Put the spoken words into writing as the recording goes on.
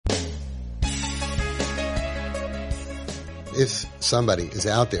if somebody is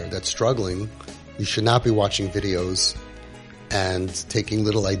out there that's struggling, you should not be watching videos and taking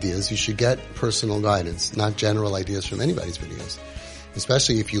little ideas. You should get personal guidance, not general ideas from anybody's videos.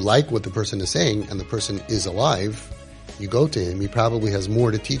 Especially if you like what the person is saying and the person is alive, you go to him. He probably has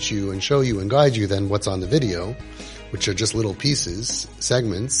more to teach you and show you and guide you than what's on the video, which are just little pieces,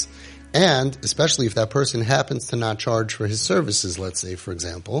 segments. And especially if that person happens to not charge for his services, let's say, for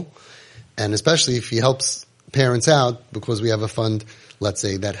example, and especially if he helps parents out because we have a fund, let's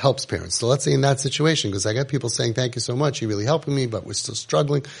say, that helps parents. So let's say in that situation, because I got people saying, thank you so much, you're really helping me, but we're still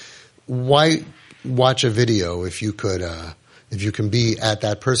struggling. Why watch a video if you can be at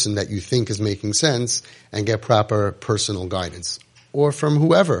that person that you think is making sense and get proper personal guidance, or from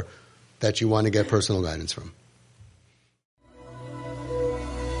whoever that you want to get personal guidance from?